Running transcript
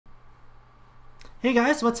Hey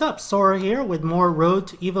guys, what's up? Sora here with more Road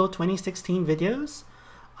to Evo 2016 videos.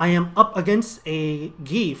 I am up against a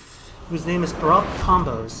Zangief whose name is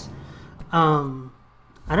DroppedCombos.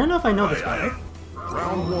 I don't know if I know this guy.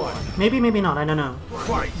 Round one. Maybe not, I don't know.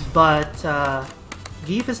 Fight. But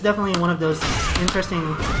Zangief is definitely one of those interesting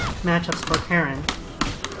matchups for Karin.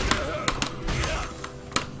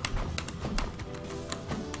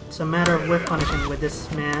 It's a matter of whiff punishing with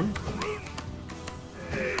this man.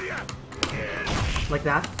 Like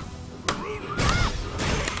that.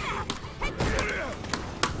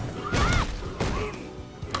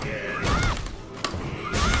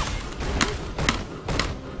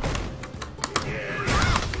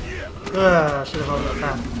 Should have held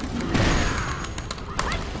that.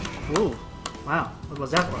 Ooh, wow, what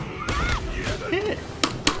was that for? Hit.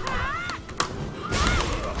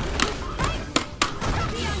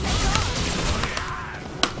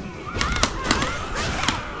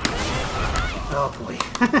 Oh boy.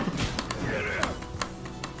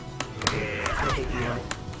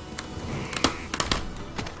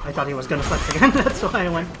 I thought he was gonna flex again, that's why I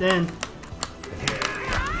went in.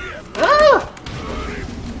 Ah!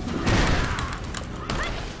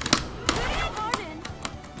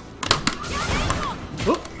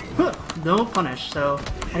 Oop. No punish, so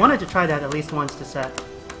I wanted to try that at least once to set.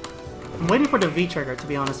 I'm waiting for the V trigger, to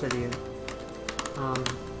be honest with you.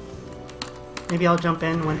 Maybe I'll jump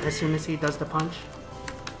in as soon as he does the punch.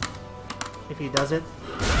 If he does it.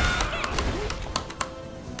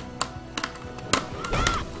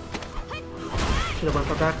 Should have went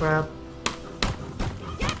for back grab.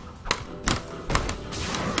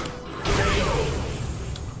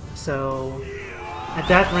 So, at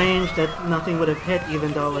that range, that nothing would have hit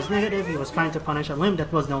even though it was negative. He was trying to punish a limb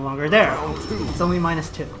that was no longer there. It's only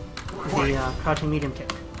 -2. The crouching medium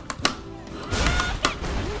kick.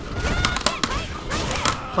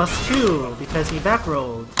 +2 because he back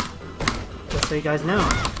rolled. Just so you guys know.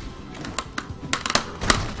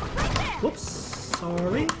 Whoops,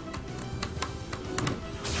 sorry.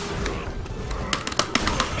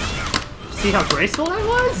 See how graceful that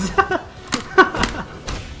was?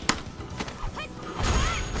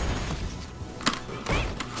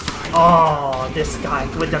 Oh, this guy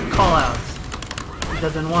with the callouts. He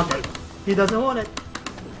doesn't want it. He doesn't want it.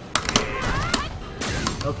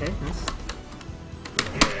 Okay, nice.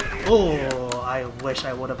 Oh, I wish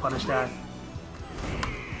I would have punished that.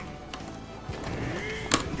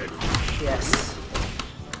 Yes.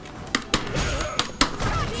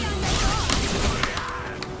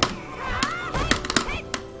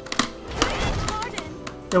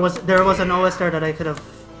 There was an OS there that I could have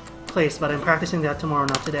placed, but I'm practicing that tomorrow,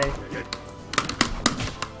 not today.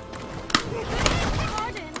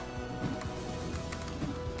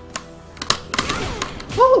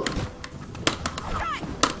 Woo!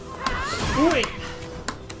 Wait.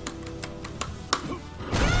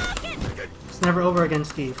 It's never over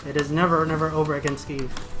against Zangief. It is never over against Zangief.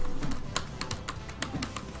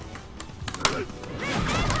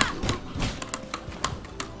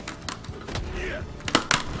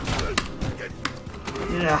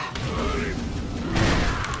 Yeah.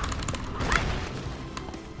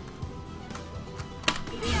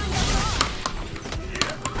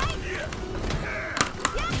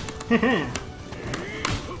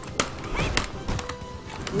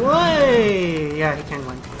 Way! Yeah, he can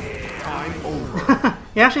win. Time over.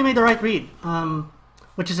 He actually made the right read,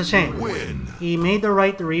 which is a shame. Win. He made the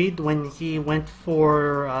right read when he went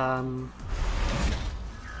for,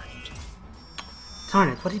 darn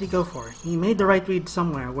it, what did he go for? He made the right read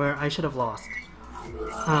somewhere where I should have lost.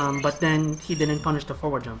 But then he didn't punish the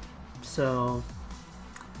forward jump. So,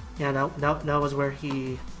 yeah, that was where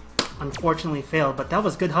he unfortunately failed, but that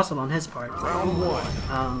was good hustle on his part. Round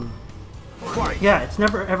one. Fight. Yeah, it's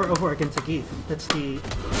never ever over against a Zangief. That's the...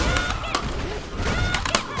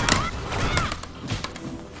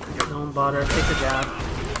 Don't bother, take the jab.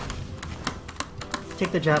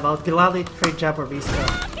 Take the jab, I'll gladly trade jab or V-Skill.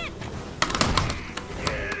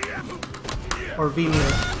 Or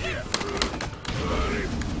V-Mute.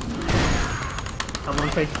 I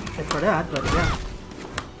won't trade it for that, but yeah.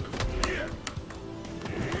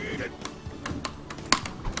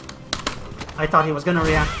 I thought he was gonna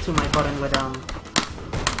react to my button with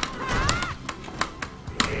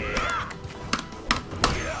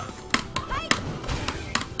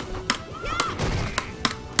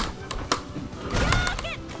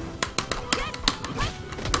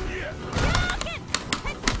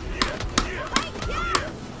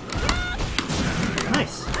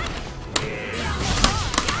Nice.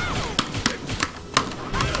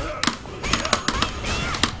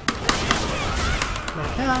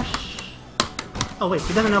 Dash. Oh wait,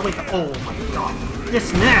 he doesn't know. Wait. Oh my god,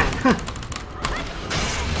 this man!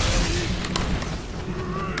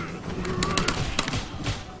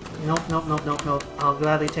 Nope, nope, nope, nope, nope. I'll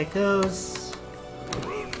gladly take those.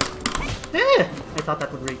 Eh! I thought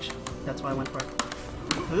that would reach. That's why I went for it.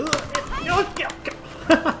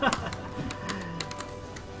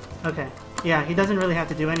 Okay. Yeah, he doesn't really have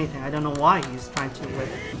to do anything. I don't know why he's trying to whip.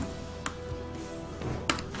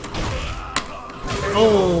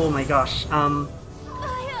 Oh my gosh.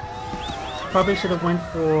 Probably should have went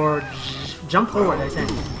for jump forward, I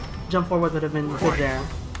think. Jump forward would have been good there.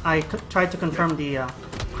 I tried to confirm the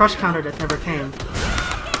crush counter that never came.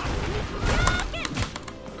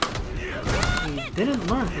 He didn't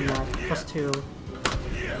learn from that. +2.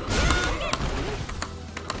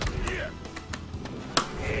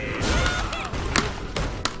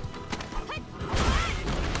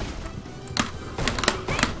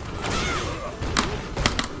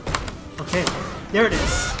 Okay, there it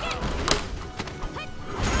is.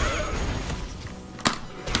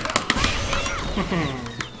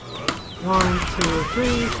 One, two,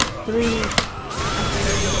 three.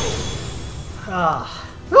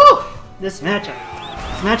 Whew! This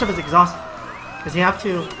matchup is exhausting because you have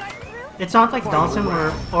to. It's not like Dawson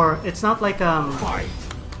or it's not like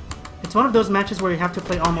It's one of those matches where you have to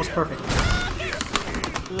play almost perfect.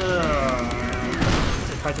 I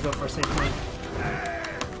tried to go for a safe win.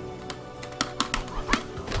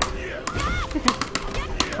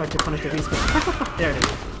 Tried to punish the V-Skill. There it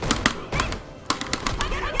is.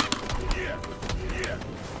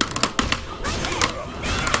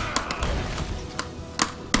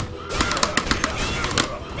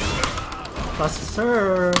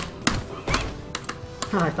 Sir.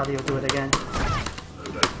 I thought he would do it again.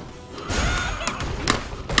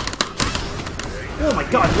 Oh my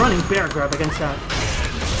god, running bear grab against that.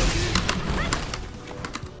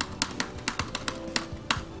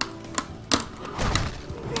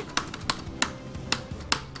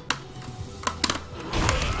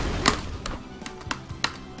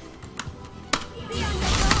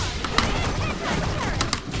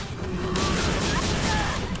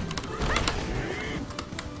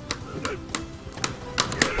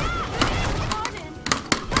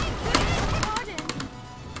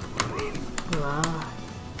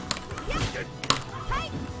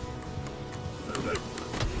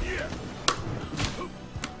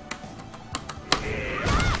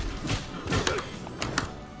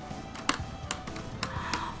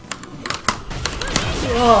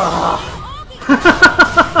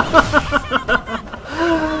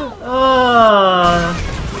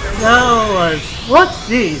 That was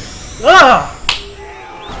Footsies.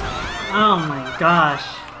 Oh my gosh.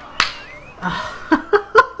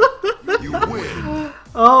 You win.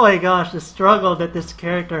 Oh my gosh, the struggle that this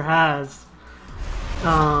character has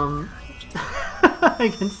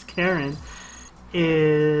against Karin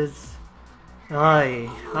is ay.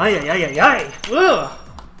 Ugh.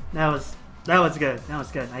 That was good. That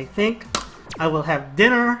was good. I think I will have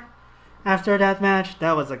dinner after that match.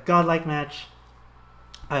 That was a godlike match.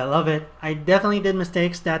 I love it. I definitely did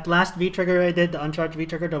mistakes. That last V-trigger I did, the uncharged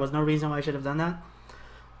V-trigger, there was no reason why I should have done that.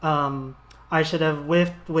 I should have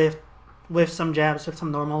whiffed some jabs, with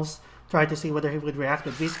some normals, tried to see whether he would react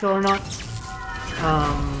with V-skill or not.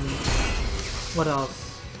 What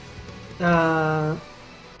else? The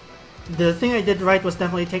thing I did right was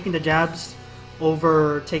definitely taking the jabs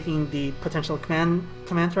over taking the potential command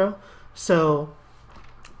throw. So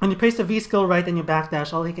when you place the V-skill right and you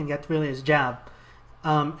backdash, all he can get really is jab.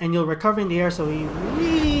 And you'll recover in the air, so he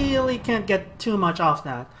really can't get too much off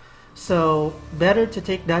that. So better to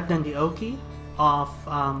take that than the Oki off,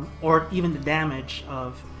 or even the damage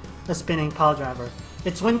of the spinning pile driver.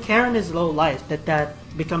 It's when Karin is low life that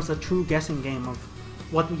becomes a true guessing game of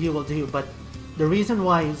what you will do. But the reason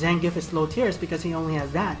why Zangief is low tier is because he only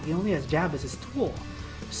has that. He only has jab as his tool.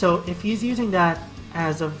 So if he's using that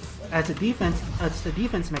as a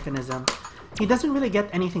defense mechanism, he doesn't really get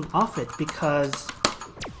anything off it because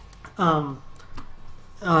the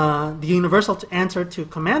universal answer to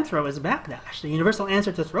command throw is backdash. The universal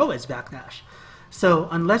answer to throw is backdash. So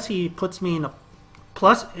unless he puts me in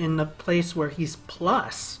a place where he's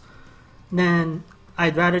plus, then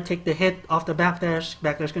I'd rather take the hit off the backdash.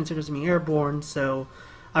 Backdash considers me airborne, so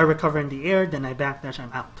I recover in the air, then I backdash,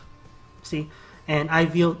 I'm out. See? And I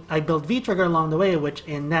built V-trigger along the way, which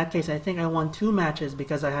in that case I think I won 2 matches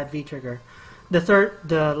because I had V-trigger.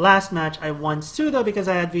 The last match I won pseudo because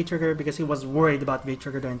I had V-trigger because he was worried about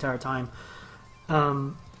V-trigger the entire time.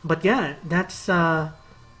 But yeah, that's oh,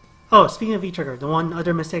 speaking of V-trigger, the one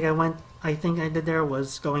other mistake I think I did there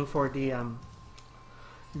was going for the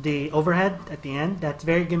the overhead at the end. That's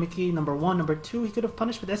very gimmicky. Number one. Number two, he could have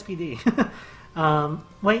punished with SPD.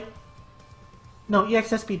 Wait. No, EX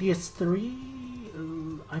SPD is 3.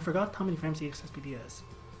 I forgot how many frames EX SPD is.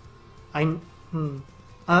 I'll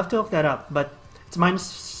have to look that up, but it's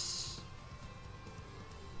minus...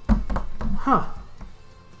 Huh.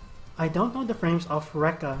 I don't know the frames of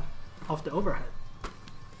Rekka of the overhead.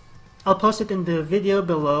 I'll post it in the video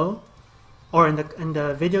below, or in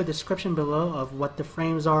the video description below of what the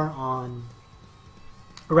frames are on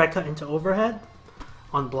Rekka into overhead,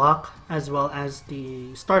 on block, as well as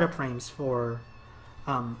the startup frames for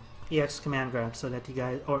EX command grab, so that you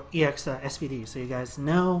guys, or EX SPD, so you guys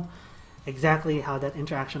know exactly how that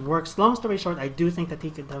interaction works. Long story short, I do think that he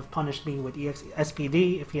could have punished me with EX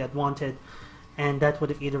SPD if he had wanted, and that would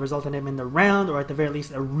have either resulted in him in the round or at the very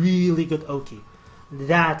least a really good Oki.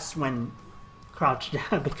 That's when crouch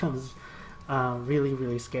jab becomes really,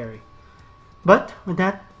 really scary. But with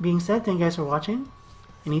that being said, thank you guys for watching.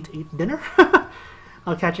 I need to eat dinner.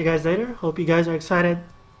 I'll catch you guys later. Hope you guys are excited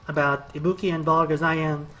about Ibuki and Balrog as I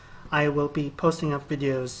am. I will be posting up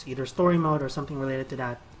videos, either story mode or something related to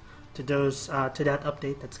that, to that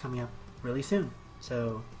update that's coming up really soon.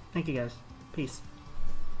 So thank you guys. Peace.